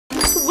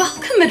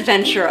Welcome,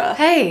 adventurer.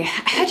 Hey,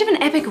 I heard you have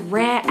an epic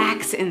rare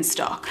axe in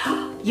stock.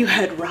 You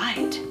heard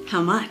right.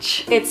 How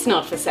much? It's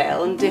not for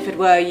sale, and if it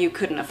were, you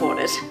couldn't afford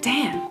it.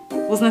 Damn.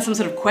 Wasn't there some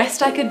sort of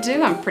quest I could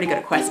do? I'm pretty good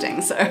at questing,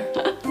 so.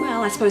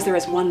 Well, I suppose there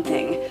is one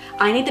thing.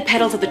 I need the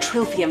petals of the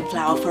Trilthium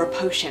flower for a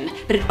potion,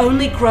 but it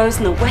only grows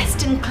in the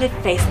western cliff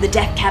face of the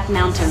Deathcap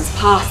Mountains,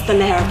 past the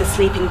lair of the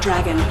sleeping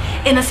dragon,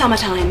 in the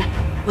summertime,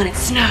 when it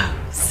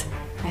snows.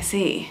 I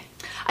see.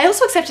 I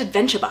also accept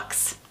adventure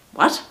bucks.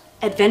 What?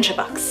 Adventure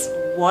bucks.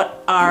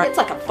 What are... It's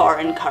like a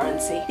foreign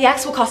currency. The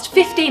axe will cost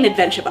 15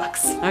 adventure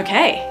bucks.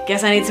 Okay,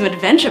 guess I need some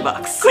adventure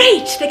bucks.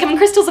 Great! They come in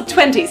crystals of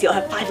 20, so you'll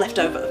have 5 left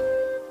over.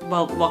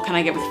 Well, what can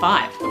I get with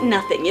 5?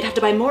 Nothing. You'd have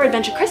to buy more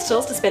adventure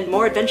crystals to spend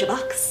more adventure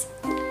bucks.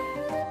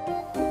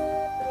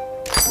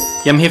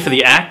 Yeah, I'm here for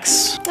the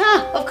axe.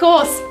 Ah, of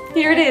course.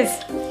 Here it is.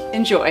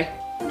 Enjoy.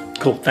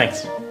 Cool,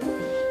 thanks.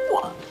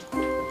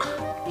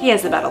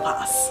 Here's the battle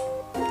pass.